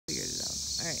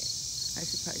Alright, I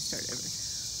should probably start over.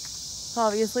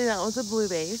 Obviously that was a blue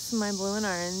base, my blue and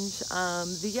orange.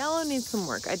 The yellow needs some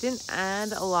work. I didn't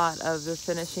add a lot of the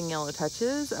finishing yellow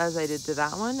touches as I did to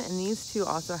that one, and these two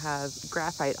also have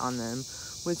graphite on them,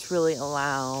 which really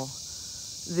allow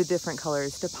the different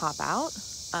colors to pop out.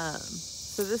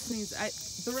 So this needs,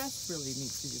 the rest really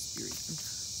needs to just be redone.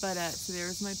 But so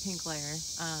there's my pink layer.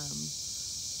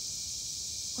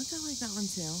 Which I like that one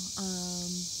too.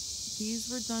 These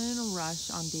were done in a rush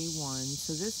on day 1.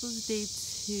 So this was day 2.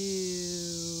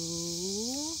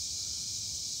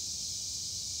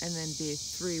 And then day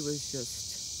 3 was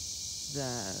just the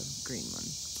green one.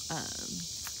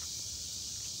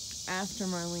 After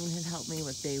Marlene had helped me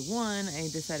with day 1, I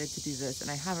decided to do this, and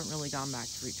I haven't really gone back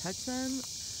to retouch them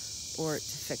or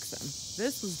to fix them.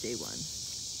 This was day 1.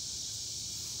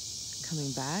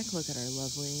 Coming back, look at our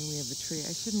lovely, we have a tree.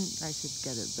 I should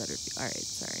get a better view. All right,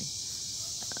 sorry.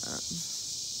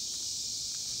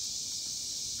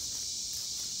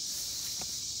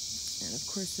 And of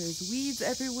course there's weeds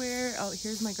everywhere. Oh,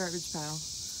 here's my garbage pile.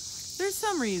 There's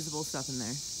some reusable stuff in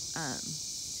there,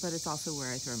 but it's also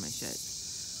where I throw my shit.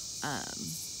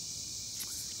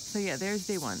 So yeah, there's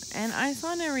day 1. And I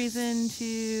saw no reason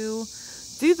to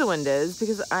do the windows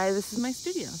because this is my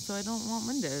studio, so I don't want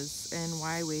windows. And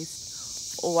why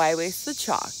waste the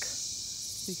chalk?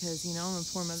 Because, you know, I'm a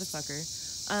poor motherfucker.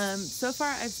 So far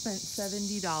I've spent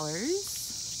 $70.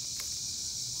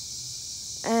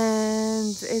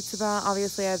 And it's about,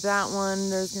 obviously I have that one.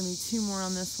 There's going to be 2 more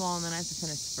on this wall, and then I have to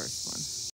finish the first one.